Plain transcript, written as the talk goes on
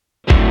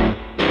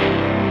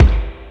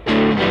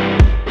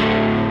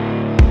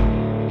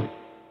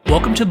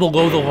Welcome to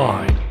Below the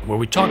Line, where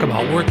we talk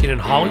about working in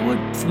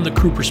Hollywood from the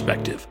crew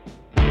perspective.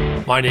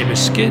 My name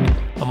is Skid.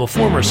 I'm a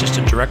former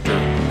assistant director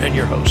and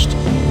your host.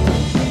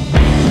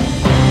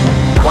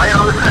 Quiet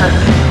on the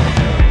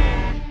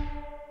set.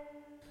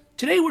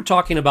 Today we're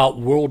talking about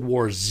World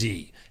War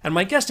Z, and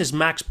my guest is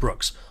Max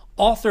Brooks,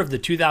 author of the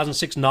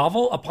 2006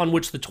 novel upon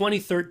which the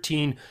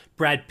 2013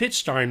 Brad Pitt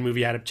starring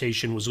movie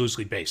adaptation was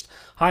loosely based.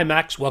 Hi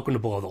Max, welcome to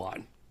Below the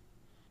Line.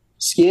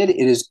 Skid,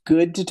 it is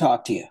good to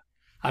talk to you.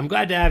 I'm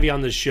glad to have you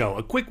on this show.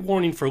 A quick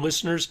warning for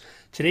listeners,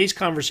 today's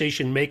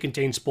conversation may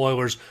contain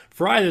spoilers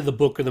for either the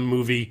book or the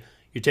movie.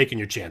 You're taking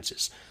your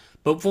chances.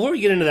 But before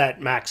we get into that,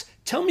 Max,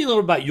 tell me a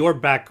little about your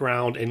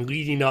background and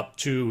leading up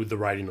to the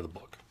writing of the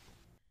book.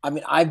 I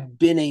mean, I've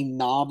been a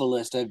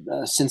novelist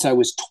since I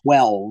was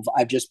 12.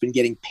 I've just been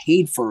getting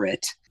paid for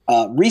it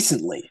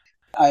recently.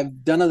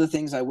 I've done other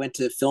things. I went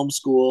to film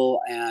school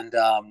and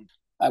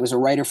I was a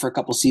writer for a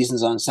couple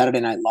seasons on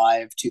Saturday Night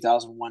Live,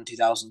 2001,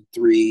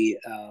 2003.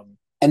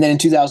 And then in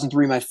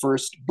 2003, my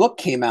first book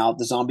came out,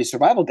 The Zombie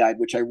Survival Guide,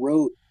 which I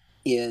wrote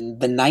in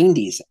the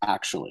 90s,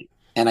 actually.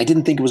 And I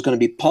didn't think it was going to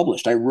be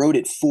published. I wrote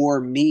it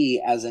for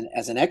me as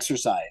an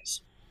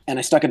exercise, and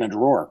I stuck it in a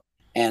drawer.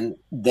 And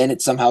then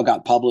it somehow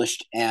got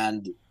published.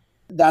 And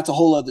that's a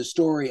whole other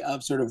story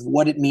of sort of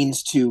what it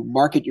means to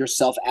market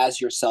yourself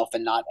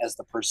and not as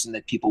the person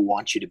that people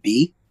want you to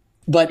be.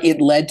 But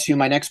it led to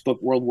my next book,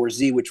 World War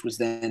Z, which was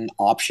then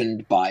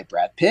optioned by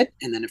Brad Pitt.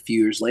 And then a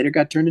few years later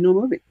got turned into a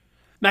movie.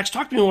 Max,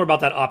 talk to me more about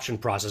that option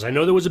process. I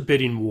know there was a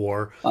bidding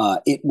war.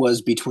 It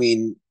was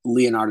between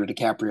Leonardo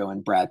DiCaprio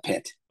and Brad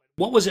Pitt.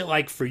 What was it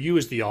like for you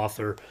as the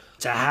author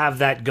to have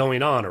that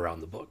going on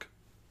around the book?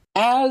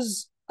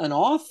 As an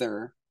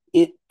author,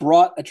 it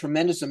brought a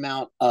tremendous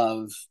amount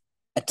of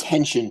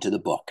attention to the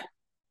book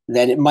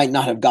that it might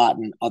not have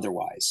gotten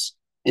otherwise.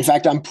 In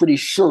fact, I'm pretty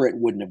sure it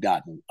wouldn't have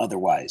gotten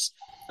otherwise.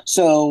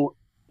 So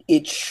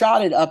it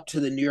shot it up to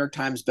the New York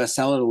Times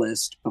bestseller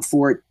list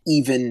before it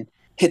even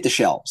hit the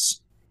shelves.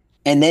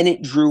 And then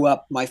it drew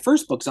up my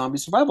first book, Zombie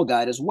Survival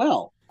Guide, as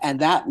well.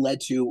 And that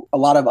led to a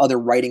lot of other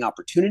writing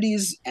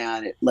opportunities,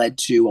 and it led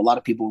to a lot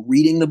of people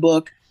reading the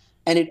book.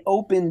 And it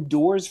opened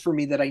doors for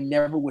me that I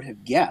never would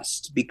have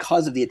guessed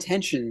because of the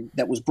attention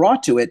that was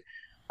brought to it.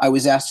 I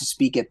was asked to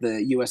speak at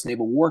the U.S.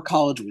 Naval War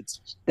College, which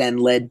then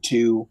led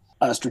to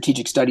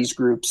strategic studies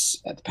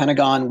groups at the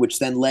Pentagon, which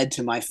then led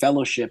to my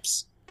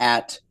fellowships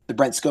at the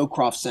Brent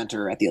Scowcroft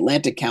Center at the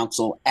Atlantic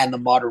Council and the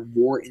Modern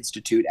War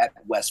Institute at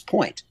West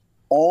Point.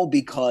 All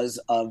because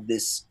of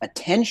this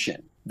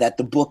attention that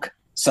the book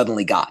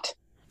suddenly got.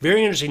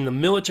 Very interesting. The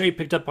military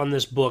picked up on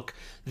this book,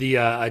 the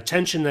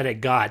attention that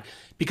it got,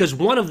 because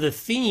one of the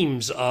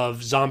themes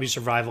of Zombie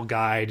Survival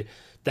Guide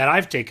that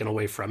I've taken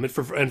away from it,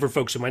 and for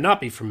folks who might not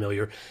be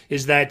familiar,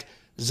 is that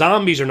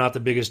zombies are not the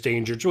biggest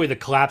danger. It's really the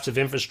collapse of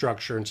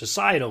infrastructure and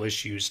societal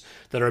issues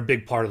that are a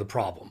big part of the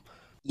problem.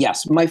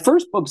 Yes. My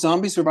first book,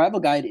 Zombie Survival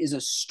Guide, is a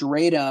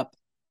straight up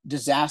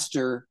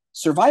disaster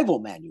survival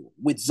manual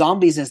with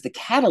zombies as the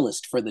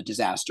catalyst for the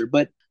disaster,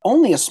 but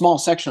only a small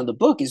section of the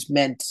book is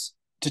meant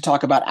to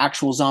talk about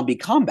actual zombie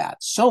combat.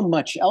 So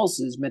much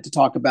else is meant to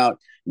talk about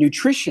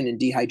nutrition and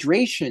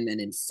dehydration and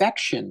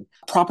infection,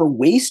 proper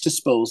waste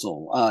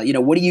disposal.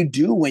 What do you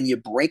do when you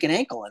break an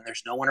ankle and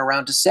there's no one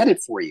around to set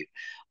it for you?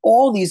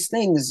 All these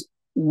things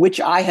which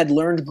I had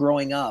learned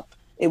growing up.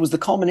 It was the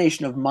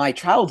culmination of my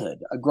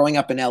childhood, growing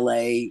up in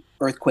LA,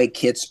 earthquake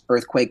kits,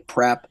 earthquake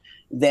prep,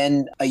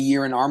 then a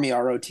year in Army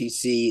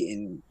ROTC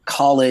in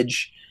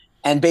college,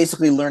 and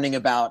basically learning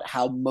about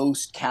how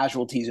most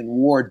casualties in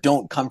war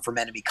don't come from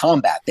enemy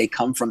combat. They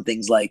come from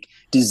things like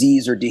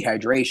disease or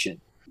dehydration.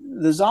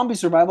 The Zombie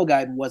Survival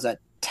Guide was a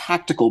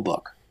tactical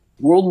book.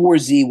 World War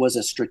Z was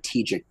a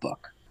strategic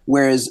book.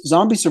 Whereas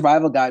Zombie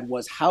Survival Guide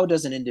was how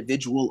does an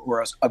individual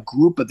or a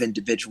group of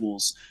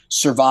individuals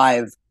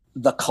survive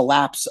the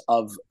collapse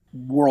of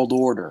world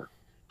order?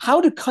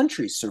 How do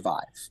countries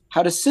survive?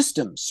 How do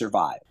systems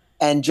survive?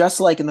 And just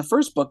like in the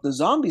first book, the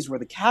zombies were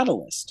the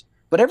catalyst,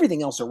 but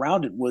everything else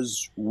around it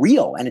was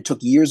real. And it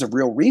took years of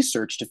real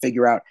research to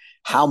figure out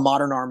how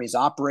modern armies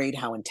operate,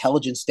 how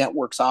intelligence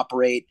networks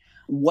operate.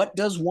 What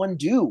does one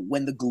do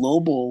when the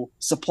global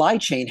supply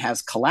chain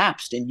has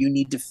collapsed and you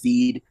need to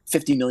feed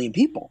 50 million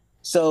people?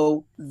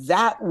 So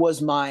that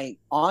was my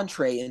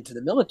entree into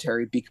the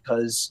military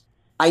because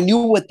I knew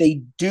what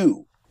they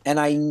do and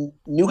I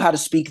knew how to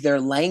speak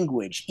their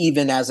language,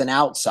 even as an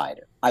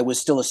outsider. I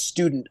was still a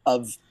student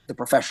of the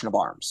profession of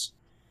arms.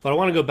 But I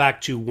want to go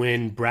back to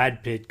when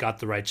Brad Pitt got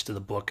the rights to the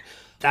book.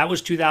 That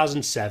was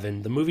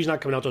 2007. The movie's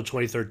not coming out until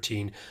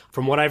 2013.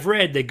 From what I've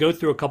read, they go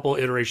through a couple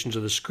iterations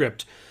of the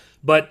script.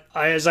 But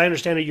as I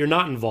understand it, you're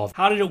not involved.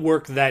 How did it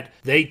work that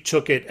they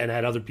took it and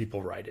had other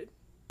people write it?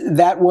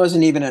 That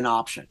wasn't even an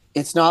option.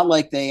 It's not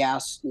like they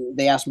asked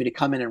me to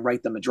come in and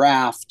write them a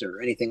draft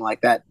or anything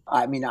like that.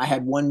 I mean, I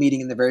had one meeting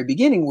in the very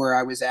beginning where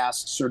I was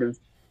asked sort of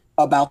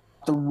about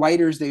the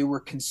writers they were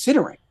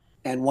considering.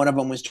 And one of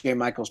them was J.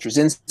 Michael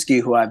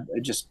Straczynski, who I've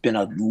just been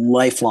a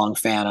lifelong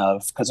fan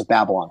of because of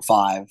Babylon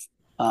 5.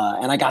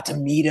 And I got to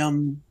meet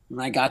him,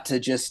 and I got to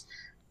just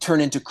turn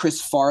into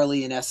Chris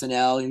Farley in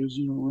SNL. He was,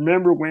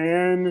 remember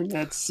when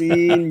that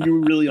scene? You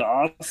were really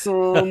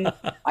awesome.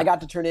 I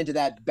got to turn into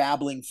that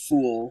babbling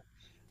fool.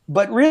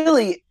 But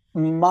really,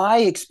 my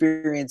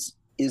experience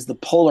is the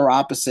polar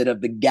opposite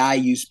of the guy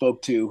you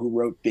spoke to who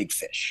wrote Big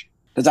Fish.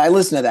 Because I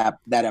listened to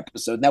that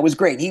episode, and that was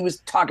great. He was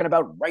talking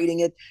about writing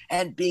it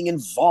and being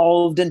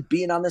involved and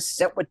being on the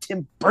set with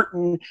Tim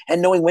Burton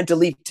and knowing when to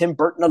leave Tim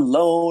Burton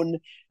alone.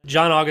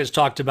 John August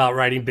talked about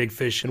writing Big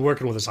Fish and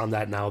working with us on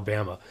that in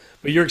Alabama.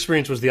 But your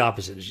experience was the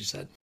opposite, as you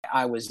said.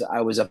 I was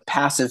a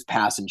passive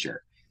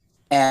passenger.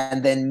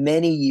 And then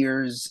many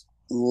years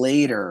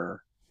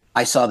later,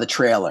 I saw the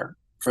trailer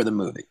for the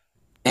movie.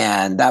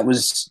 And that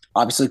was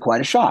obviously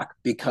quite a shock,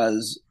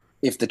 because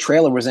if the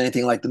trailer was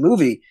anything like the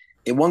movie,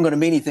 it wasn't going to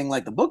be anything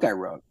like the book I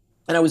wrote.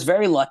 And I was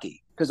very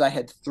lucky because I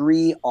had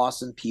 3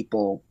 awesome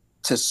people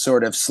to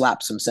sort of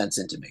slap some sense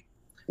into me.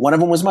 One of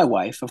them was my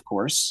wife, of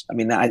course. I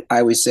mean, I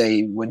always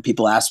say when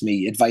people ask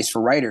me advice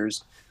for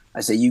writers,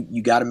 I say,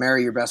 you got to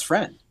marry your best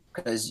friend,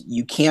 because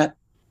you can't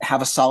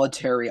have a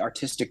solitary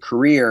artistic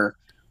career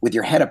with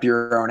your head up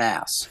your own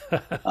ass.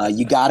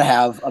 You got to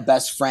have a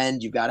best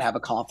friend. You've got to have a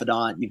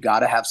confidant. You've got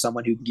to have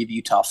someone who can give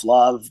you tough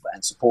love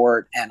and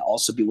support and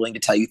also be willing to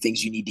tell you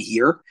things you need to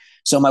hear.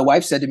 So my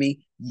wife said to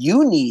me,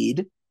 you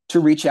need to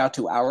reach out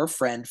to our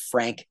friend,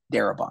 Frank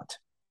Darabont.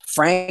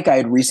 Frank, I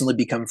had recently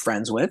become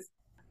friends with.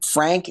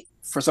 Frank,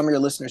 for some of your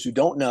listeners who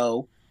don't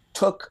know,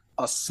 took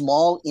a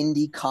small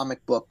indie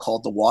comic book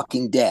called The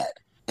Walking Dead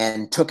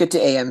and took it to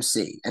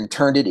AMC and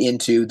turned it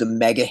into the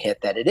mega hit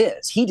that it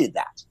is. He did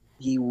that.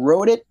 He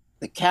wrote it,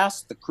 the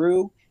cast, the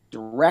crew,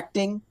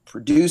 directing,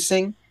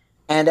 producing,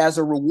 and as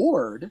a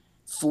reward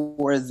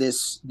for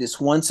this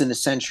once in a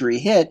century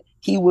hit,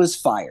 he was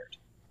fired.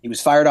 He was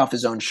fired off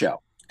his own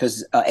show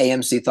because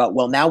AMC thought,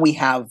 well, now we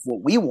have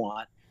what we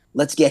want.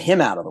 Let's get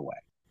him out of the way.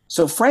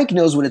 So Frank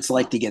knows what it's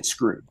like to get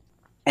screwed.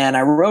 And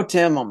I wrote to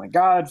him, oh my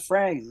God,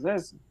 Frank,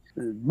 this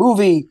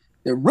movie,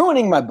 they're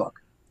ruining my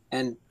book.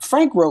 And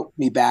Frank wrote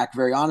me back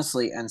very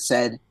honestly and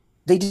said,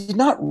 they did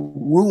not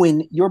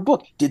ruin your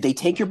book. Did they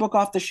take your book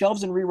off the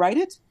shelves and rewrite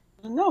it?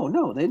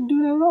 No, they didn't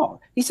do that at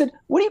all. He said,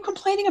 what are you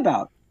complaining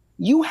about?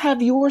 You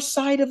have your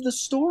side of the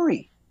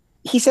story.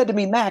 He said to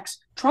me, Max,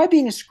 try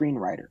being a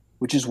screenwriter,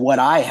 which is what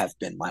I have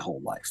been my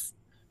whole life.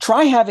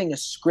 Try having a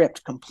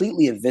script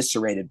completely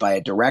eviscerated by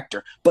a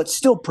director, but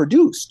still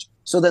produced.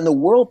 So then the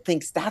world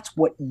thinks that's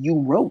what you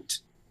wrote.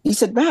 He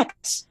said,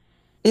 Max,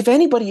 if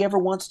anybody ever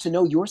wants to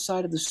know your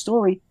side of the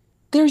story,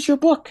 there's your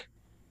book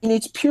in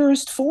its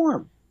purest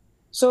form.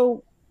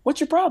 So what's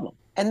your problem?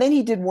 And then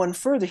he did one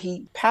further.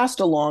 He passed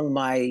along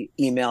my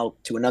email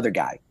to another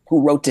guy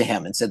who wrote to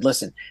him and said,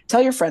 listen,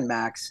 tell your friend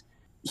Max,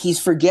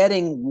 he's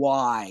forgetting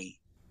why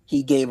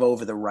he gave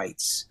over the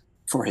rights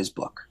for his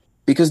book.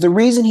 Because the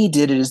reason he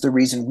did it is the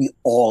reason we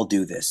all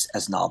do this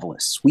as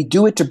novelists. We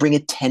do it to bring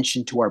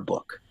attention to our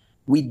book.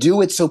 We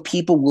do it so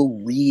people will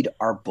read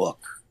our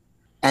book.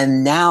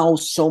 And now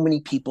so many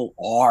people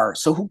are.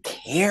 So who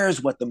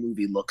cares what the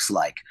movie looks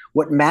like?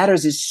 What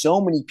matters is so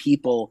many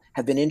people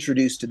have been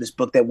introduced to this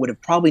book that would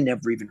have probably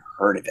never even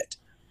heard of it.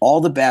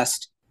 All the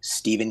best,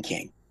 Stephen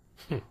King.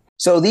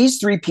 So these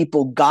 3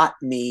 people got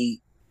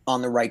me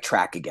on the right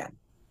track again.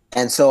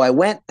 And so I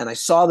went and I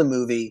saw the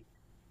movie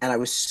and I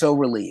was so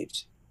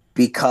relieved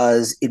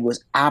because it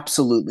was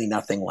absolutely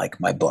nothing like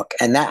my book.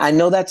 And that, I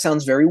know that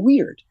sounds very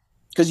weird,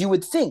 because you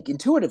would think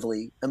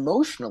intuitively,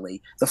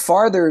 emotionally, the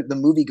farther the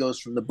movie goes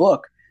from the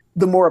book,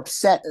 the more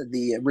upset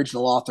the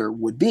original author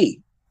would be.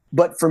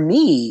 But for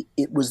me,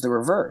 it was the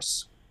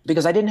reverse,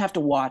 because I didn't have to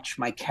watch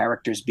my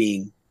characters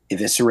being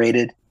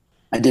eviscerated.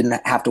 I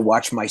didn't have to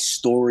watch my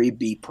story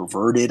be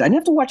perverted. I didn't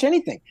have to watch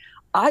anything.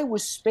 I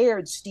was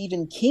spared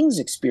Stephen King's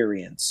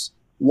experience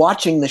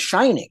watching The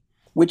Shining,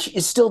 which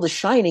is still The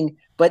Shining,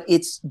 but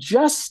it's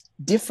just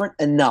different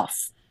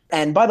enough.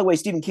 And by the way,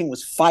 Stephen King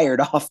was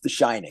fired off The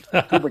Shining.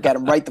 Kubrick had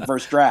him write the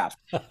first draft.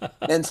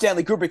 And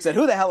Stanley Kubrick said,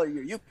 who the hell are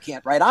you? You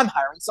can't write. I'm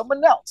hiring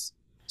someone else.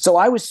 So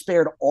I was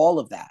spared all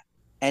of that.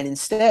 And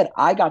instead,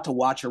 I got to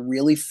watch a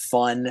really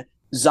fun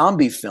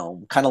zombie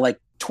film, kind of like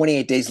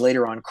 28 Days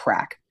Later on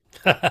crack.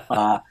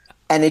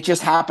 And it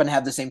just happened to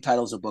have the same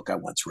title as a book I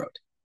once wrote.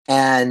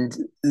 And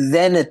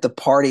then at the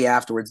party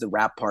afterwards, the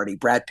wrap party,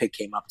 Brad Pitt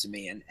came up to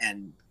me,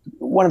 and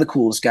one of the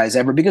coolest guys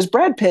ever, because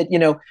Brad Pitt,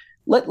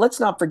 let's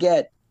not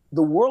forget,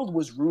 the world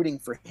was rooting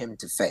for him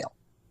to fail.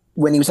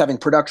 When he was having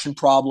production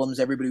problems,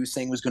 everybody was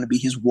saying it was going to be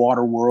his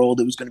water world.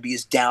 It was going to be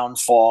his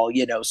downfall,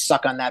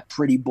 suck on that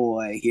pretty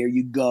boy. Here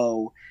you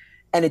go.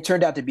 And it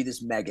turned out to be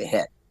this mega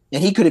hit.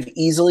 And he could have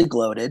easily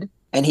gloated,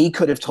 and he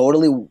could have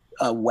totally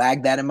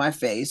wagged that in my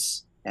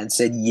face and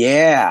said,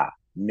 yeah,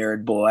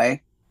 nerd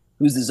boy,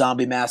 who's the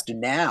zombie master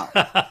now?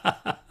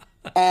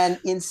 And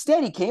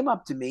instead he came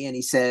up to me and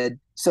he said,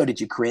 so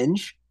did you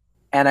cringe?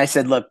 And I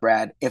said, look,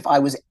 Brad, if I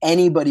was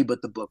anybody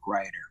but the book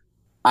writer,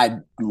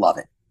 I'd love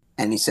it.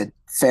 And he said,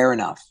 fair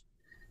enough.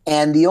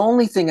 And the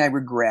only thing I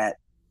regret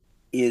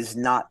is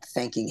not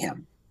thanking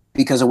him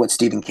because of what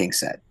Stephen King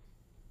said.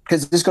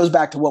 Because this goes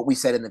back to what we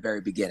said in the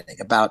very beginning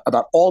about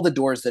all the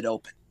doors that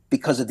open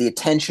because of the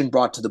attention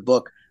brought to the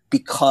book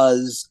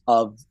because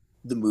of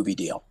the movie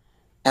deal.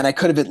 And I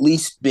could have at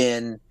least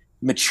been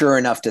mature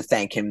enough to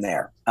thank him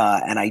there.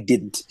 And I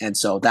didn't. And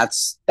so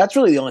that's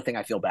really the only thing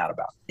I feel bad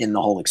about in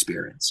the whole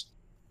experience.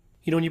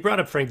 You know, when you brought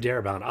up Frank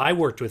Darabont, I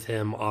worked with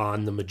him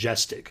on The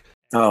Majestic.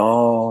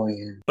 Oh,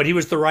 yeah. But he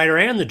was the writer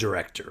and the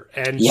director.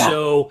 And Yeah.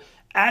 so,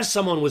 as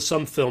someone with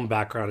some film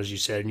background, as you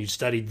said, and you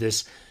studied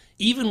this,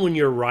 even when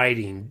you're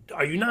writing,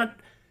 are you not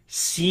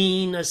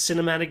seeing a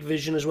cinematic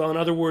vision as well? In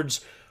other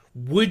words,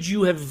 would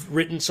you have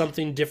written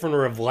something different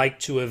or have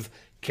liked to have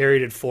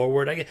carried it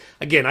forward?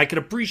 Again, I can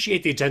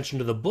appreciate the attention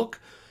to the book,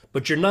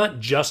 but you're not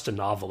just a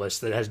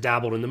novelist that has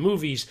dabbled in the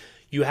movies.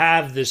 You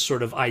have this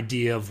sort of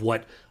idea of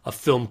what a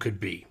film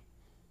could be.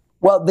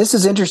 Well, this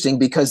is interesting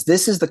because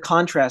this is the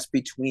contrast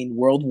between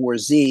World War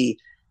Z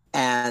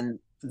and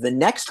the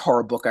next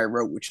horror book I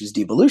wrote, which is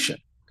Devolution.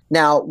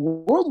 Now,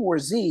 World War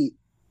Z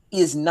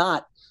is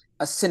not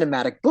a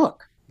cinematic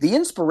book. The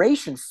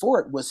inspiration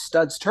for it was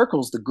Studs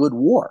Terkel's The Good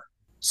War.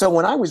 So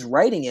when I was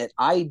writing it,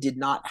 I did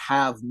not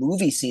have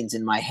movie scenes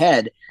in my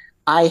head.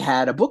 I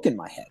had a book in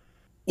my head.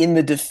 In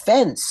the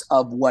defense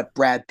of what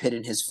Brad Pitt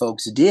and his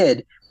folks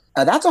did,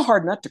 that's a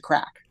hard nut to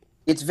crack.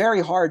 It's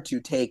very hard to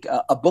take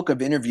a book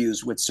of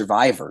interviews with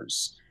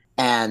survivors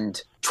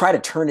and try to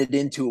turn it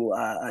into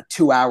a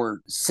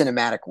 2-hour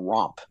cinematic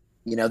romp.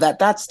 You know,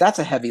 that's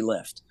a heavy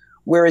lift.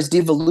 Whereas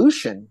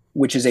Devolution,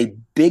 which is a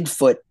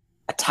Bigfoot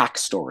attack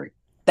story,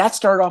 that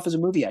started off as a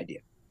movie idea.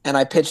 And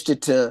I pitched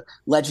it to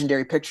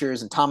Legendary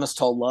Pictures, and Thomas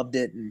Tull loved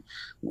it. And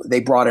they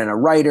brought in a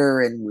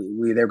writer, and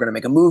they were going to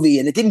make a movie,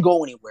 and it didn't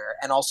go anywhere.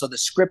 And also the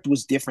script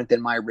was different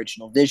than my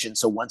original vision.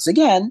 So once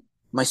again,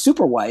 my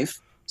super wife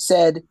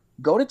said,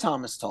 go to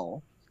Thomas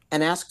Tull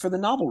and ask for the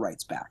novel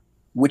rights back,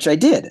 which I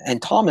did.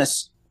 And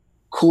Thomas,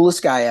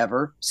 coolest guy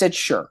ever, said,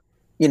 sure,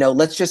 you know,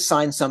 let's just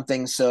sign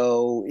something.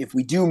 So if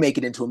we do make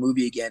it into a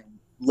movie again,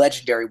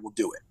 Legendary will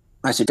do it.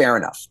 I said, fair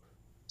enough.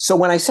 So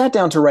when I sat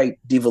down to write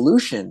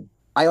Devolution,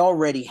 I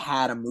already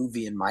had a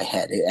movie in my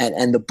head.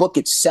 And the book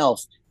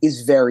itself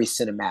is very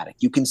cinematic.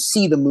 You can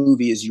see the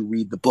movie as you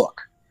read the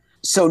book.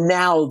 So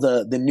now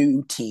the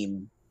new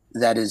team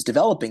that is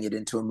developing it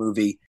into a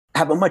movie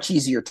have a much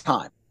easier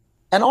time.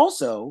 And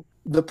also,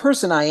 the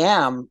person I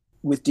am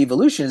with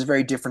Devolution is a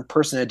very different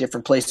person at a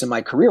different place in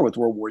my career with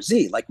World War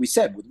Z. Like we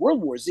said, with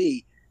World War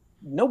Z,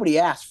 nobody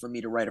asked for me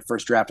to write a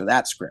first draft of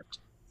that script.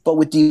 But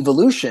with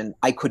Devolution,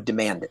 I could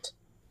demand it.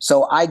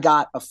 So I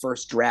got a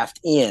first draft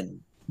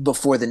in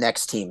before the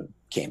next team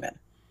came in.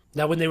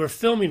 Now, when they were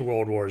filming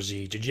World War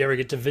Z, did you ever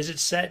get to visit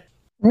set?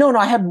 No,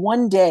 I had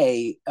one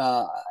day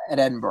at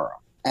Edinburgh,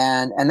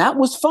 and that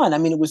was fun. I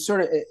mean, it was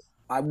sort of,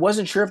 I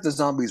wasn't sure if the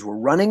zombies were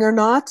running or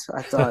not.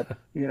 I thought,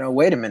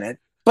 wait a minute.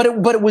 But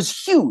it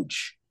was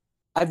huge.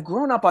 I've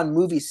grown up on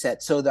movie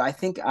sets, so that I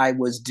think I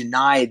was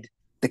denied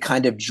the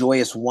kind of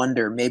joyous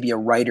wonder maybe a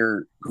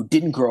writer who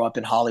didn't grow up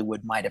in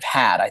Hollywood might have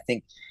had. I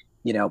think,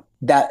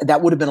 that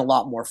would have been a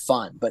lot more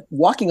fun. But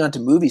walking onto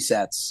movie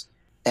sets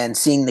and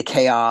seeing the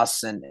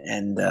chaos and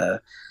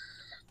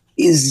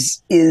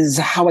is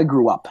how I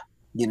grew up.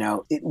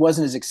 It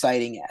wasn't as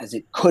exciting as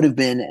it could have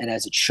been and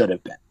as it should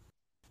have been.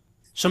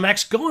 So,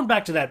 Max, going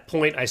back to that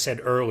point I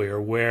said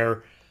earlier,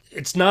 where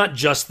it's not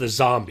just the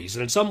zombies,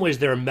 and in some ways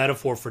they're a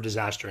metaphor for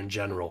disaster in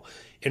general.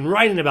 In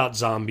writing about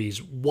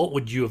zombies, what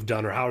would you have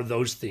done, or how are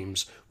those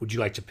themes would you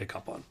like to pick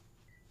up on?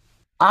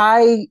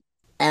 I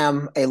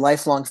am a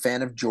lifelong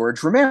fan of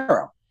George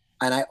Romero,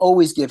 and I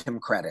always give him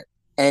credit.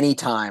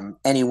 Anytime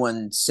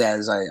anyone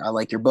says, I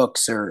like your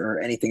books or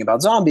anything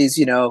about zombies,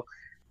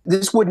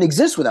 this wouldn't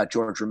exist without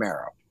George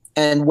Romero.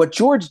 And what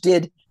George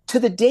did to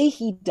the day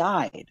he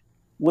died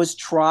was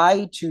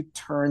try to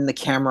turn the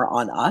camera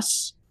on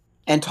us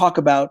and talk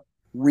about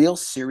real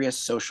serious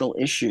social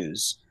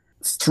issues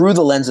through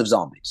the lens of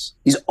zombies.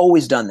 He's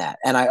always done that.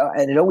 And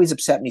it always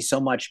upset me so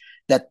much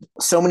that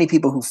so many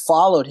people who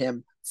followed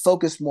him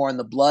focused more on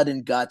the blood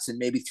and guts and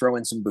maybe throw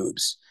in some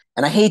boobs.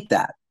 And I hate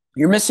that.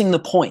 You're missing the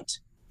point.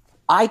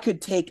 I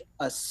could take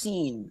a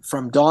scene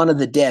from Dawn of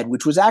the Dead,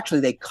 which was actually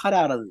they cut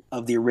out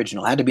of the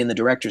original, it had to be in the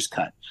director's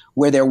cut,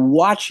 where they're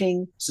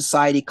watching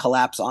society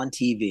collapse on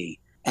TV.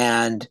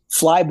 And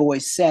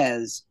Flyboy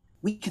says,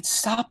 we could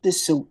stop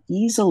this so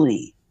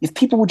easily if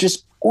people would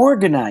just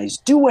organize,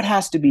 do what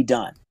has to be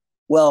done.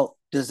 Well,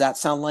 does that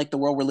sound like the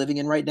world we're living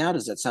in right now?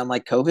 Does that sound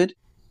like COVID?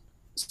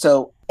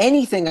 So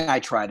anything I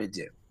try to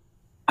do,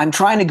 I'm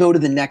trying to go to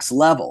the next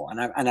level.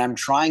 And I'm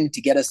trying to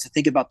get us to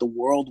think about the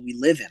world we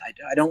live in.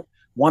 I don't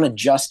want to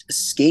just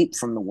escape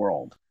from the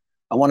world.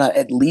 I want to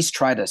at least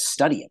try to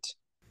study it.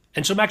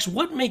 And so, Max,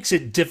 what makes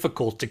it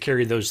difficult to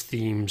carry those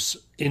themes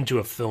into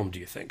a film, do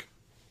you think?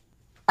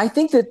 I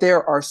think that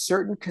there are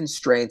certain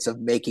constraints of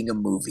making a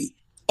movie,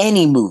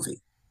 any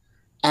movie.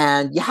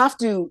 And you have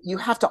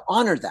to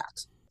honor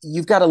that.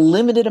 You've got a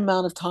limited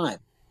amount of time.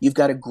 You've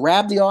got to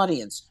grab the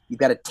audience. You've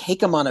got to take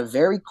them on a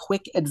very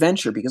quick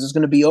adventure because it's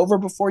going to be over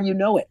before you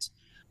know it.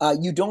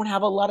 You don't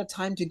have a lot of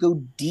time to go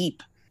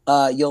deep.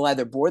 You'll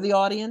either bore the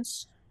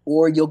audience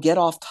or you'll get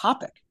off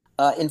topic.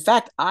 In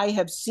fact, I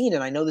have seen,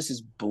 and I know this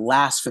is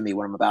blasphemy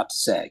what I'm about to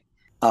say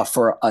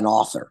for an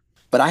author,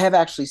 But I have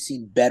actually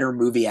seen better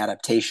movie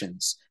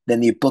adaptations than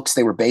the books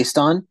they were based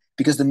on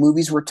because the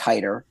movies were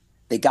tighter,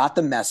 they got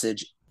the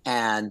message,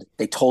 and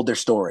they told their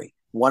story.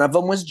 One of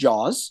them was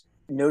Jaws.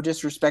 No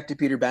disrespect to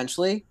Peter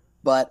Benchley,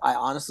 but I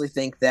honestly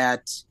think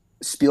that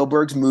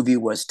Spielberg's movie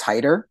was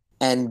tighter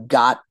and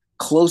got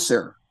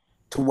closer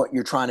to what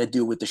you're trying to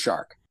do with the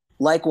shark.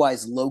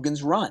 Likewise,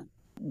 Logan's Run,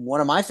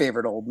 one of my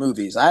favorite old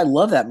movies. I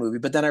love that movie,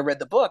 but then I read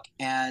the book,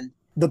 and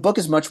the book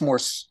is much more,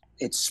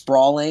 it's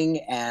sprawling,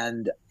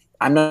 and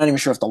I'm not even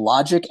sure if the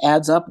logic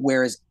adds up,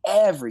 whereas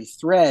every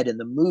thread in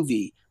the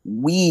movie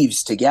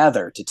weaves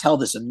together to tell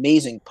this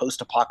amazing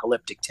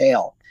post-apocalyptic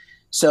tale.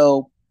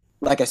 So,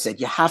 like I said,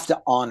 you have to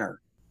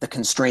honor the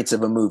constraints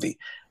of a movie.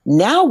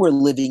 Now we're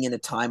living in a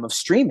time of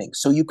streaming,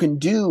 so you can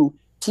do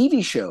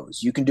TV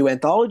shows, you can do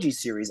anthology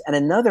series, and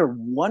another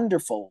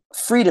wonderful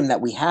freedom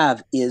that we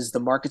have is the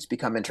markets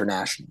become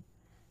international.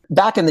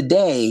 Back in the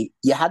day,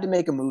 you had to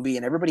make a movie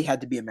and everybody had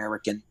to be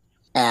American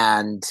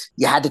and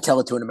you had to tell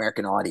it to an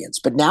American audience.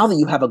 But now that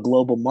you have a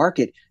global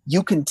market,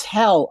 you can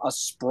tell a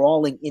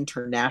sprawling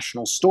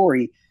international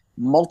story,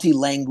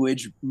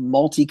 multi-language,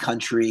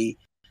 multi-country,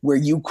 where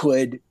you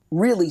could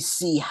really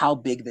see how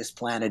big this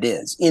planet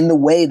is in the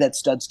way that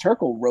Studs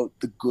Terkel wrote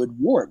The Good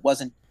War. It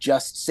wasn't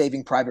just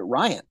Saving Private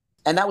Ryan.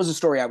 And that was a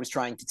story I was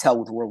trying to tell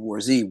with World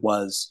War Z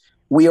was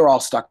we are all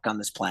stuck on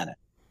this planet.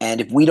 And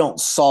if we don't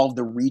solve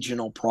the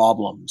regional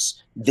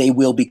problems, they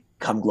will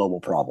become global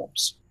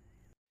problems.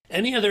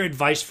 Any other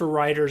advice for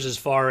writers as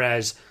far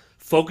as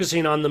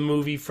focusing on the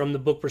movie from the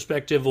book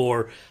perspective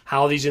or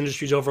how these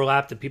industries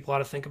overlap that people ought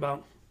to think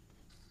about?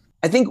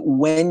 I think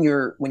when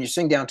you're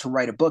sitting down to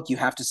write a book, you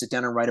have to sit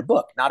down and write a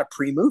book, not a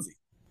pre-movie.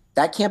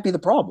 That can't be the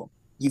problem.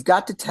 You've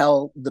got to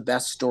tell the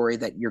best story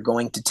that you're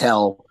going to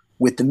tell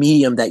with the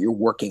medium that you're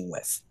working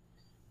with.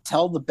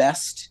 Tell the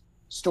best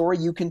story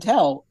you can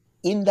tell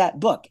in that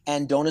book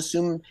and don't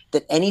assume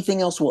that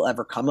anything else will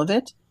ever come of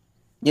it.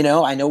 You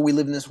know, I know we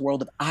live in this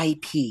world of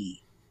IP.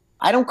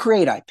 I don't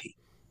create IP.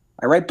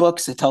 I write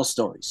books, I tell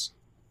stories.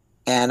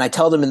 And I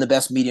tell them in the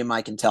best medium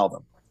I can tell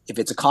them. If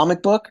it's a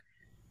comic book,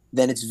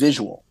 then it's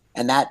visual.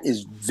 And that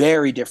is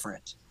very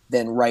different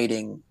than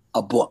writing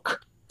a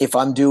book. If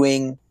I'm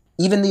doing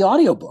even the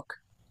audiobook,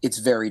 it's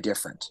very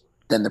different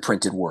than the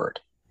printed word.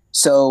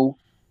 So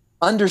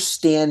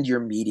understand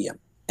your medium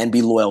and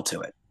be loyal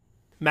to it.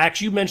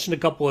 Max, you mentioned a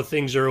couple of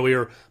things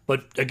earlier,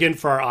 but again,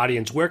 for our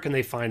audience, where can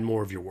they find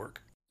more of your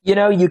work? You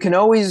know, you can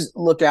always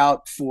look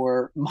out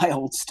for my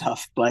old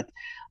stuff, but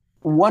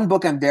one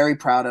book I'm very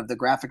proud of, the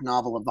graphic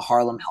novel of the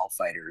Harlem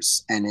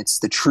Hellfighters, and it's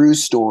the true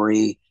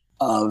story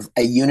of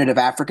a unit of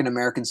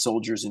African-American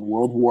soldiers in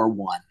World War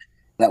I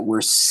that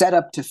were set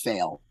up to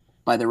fail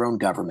by their own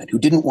government, who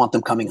didn't want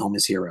them coming home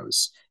as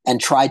heroes and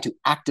tried to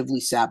actively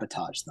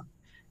sabotage them.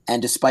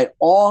 And despite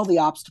all the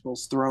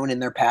obstacles thrown in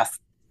their path,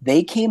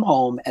 they came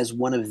home as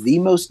one of the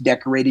most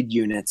decorated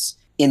units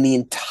in the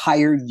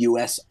entire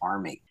U.S.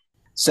 Army.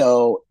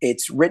 So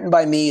it's written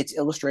by me. It's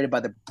illustrated by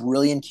the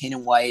brilliant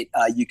Kenan White.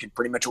 You can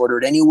pretty much order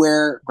it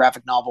anywhere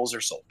graphic novels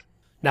are sold.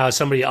 Now, has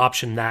somebody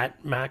optioned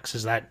that, Max?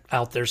 Is that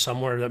out there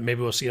somewhere that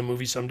maybe we'll see a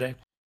movie someday?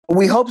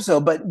 We hope so.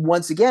 But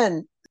once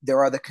again, there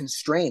are the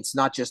constraints,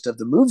 not just of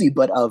the movie,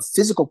 but of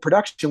physical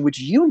production, which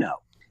you know.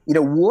 You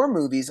know, war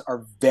movies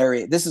are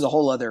this is a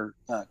whole other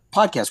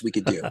podcast we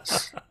could do.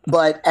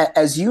 But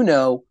as you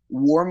know,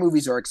 war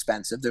movies are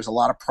expensive. There's a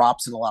lot of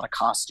props and a lot of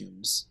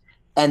costumes.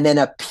 And then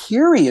a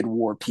period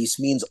war piece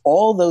means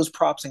all those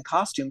props and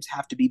costumes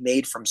have to be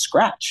made from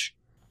scratch.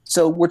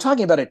 So we're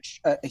talking about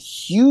a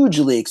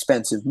hugely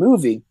expensive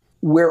movie.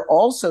 We're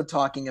also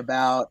talking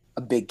about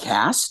a big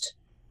cast.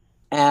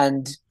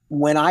 And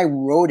when I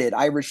wrote it,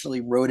 I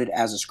originally wrote it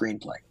as a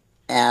screenplay.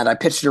 And I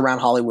pitched it around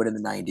Hollywood in the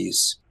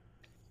 90s.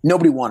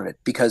 Nobody wanted it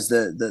because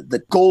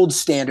the gold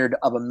standard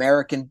of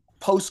American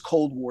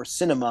post-Cold War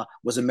cinema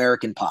was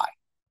American Pie.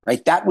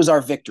 Right? That was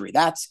our victory.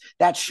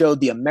 That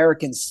showed the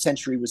American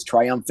century was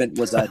triumphant,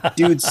 was a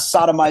dude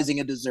sodomizing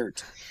a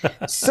dessert.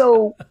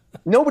 So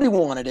nobody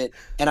wanted it,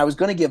 and I was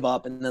going to give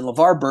up. And then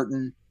LeVar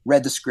Burton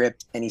read the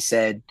script, and he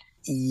said,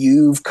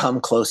 "You've come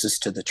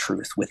closest to the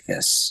truth with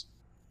this."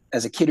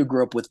 As a kid who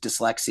grew up with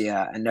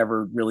dyslexia and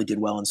never really did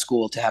well in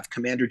school, to have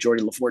Commander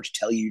Geordie LaForge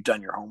tell you you've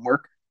done your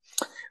homework,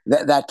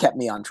 that kept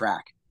me on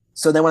track.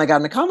 So then when I got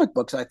into comic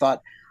books, I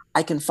thought,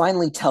 I can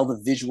finally tell the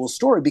visual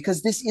story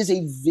because this is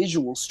a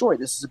visual story.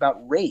 This is about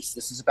race.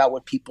 This is about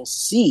what people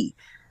see.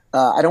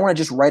 I don't want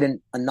to just write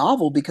a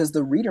novel because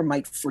the reader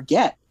might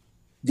forget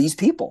these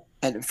people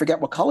and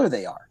forget what color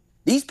they are.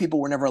 These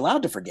people were never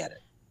allowed to forget it.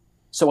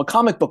 So a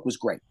comic book was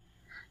great,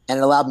 and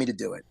it allowed me to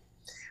do it.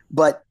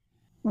 But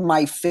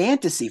my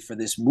fantasy for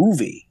this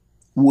movie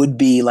would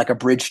be like A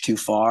Bridge Too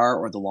Far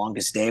or The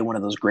Longest Day, one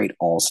of those great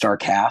all-star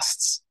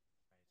casts.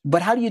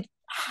 But how do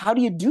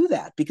you do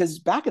that? Because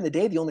back in the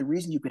day, the only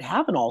reason you could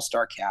have an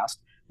all-star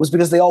cast was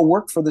because they all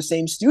worked for the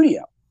same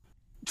studio.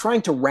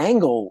 Trying to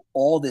wrangle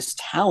all this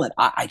talent,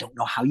 I don't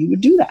know how you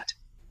would do that.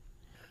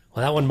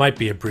 Well, that one might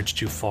be a bridge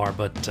too far,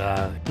 but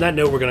on that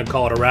note, we're going to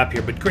call it a wrap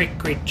here. But great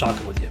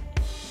talking with you.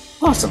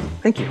 Awesome.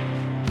 Thank you.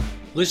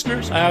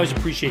 Listeners, I always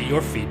appreciate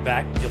your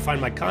feedback. You'll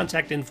find my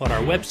contact info on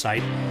our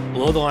website,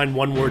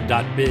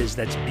 belowtheline1word.biz,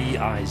 that's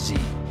B-I-Z.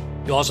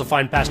 You'll also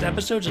find past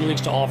episodes and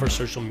links to all of our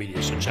social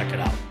media, so check it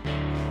out.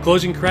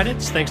 Closing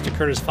credits, thanks to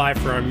Curtis Five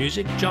for our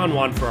music, John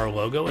Wan for our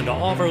logo, and to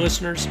all of our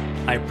listeners,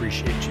 I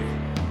appreciate you.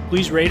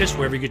 Please rate us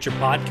wherever you get your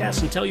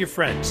podcasts and tell your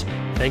friends.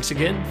 Thanks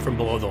again from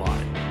Below the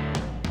Line.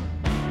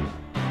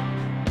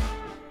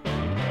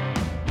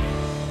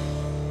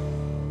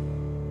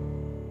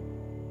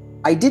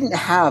 I didn't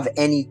have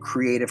any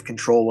creative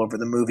control over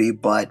the movie,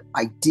 but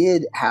I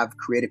did have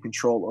creative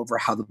control over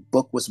how the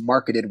book was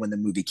marketed when the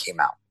movie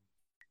came out.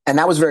 And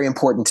that was very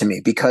important to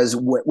me because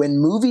when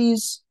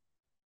movies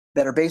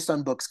that are based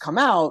on books come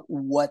out,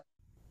 what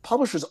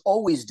publishers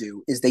always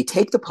do is they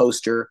take the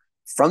poster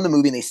from the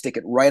movie and they stick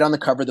it right on the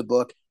cover of the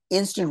book,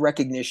 instant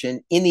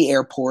recognition in the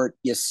airport,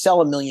 you sell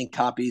 1 million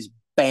copies,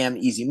 bam,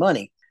 easy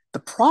money. The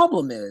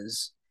problem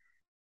is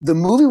the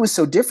movie was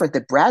so different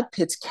that Brad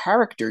Pitt's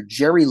character,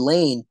 Jerry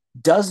Lane,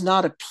 does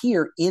not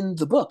appear in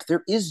the book.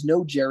 There is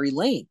no Jerry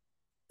Lane.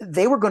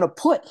 They were going to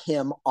put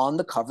him on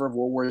the cover of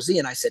World War Z.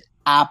 And I said,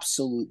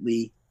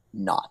 absolutely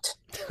not.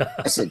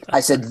 I said,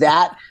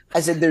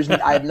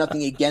 I have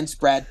nothing against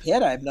Brad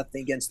Pitt. I have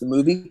nothing against the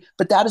movie,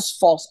 but that is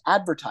false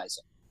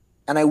advertising.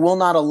 And I will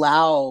not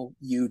allow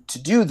you to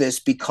do this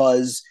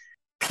because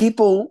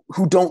people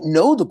who don't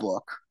know the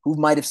book, who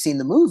might have seen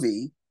the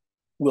movie,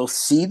 will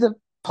see the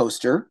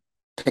poster,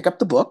 pick up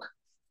the book,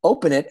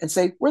 open it, and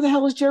say, where the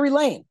hell is Jerry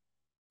Lane?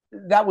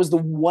 That was the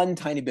one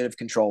tiny bit of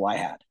control I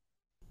had.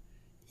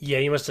 Yeah,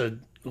 you must have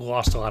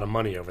lost a lot of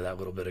money over that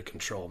little bit of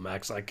control,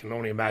 Max. I can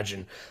only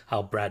imagine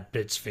how Brad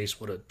Pitt's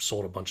face would have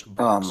sold a bunch of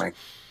books. Oh my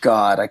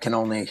God, I can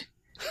only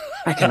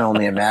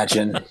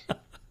imagine.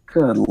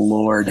 Good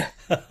Lord.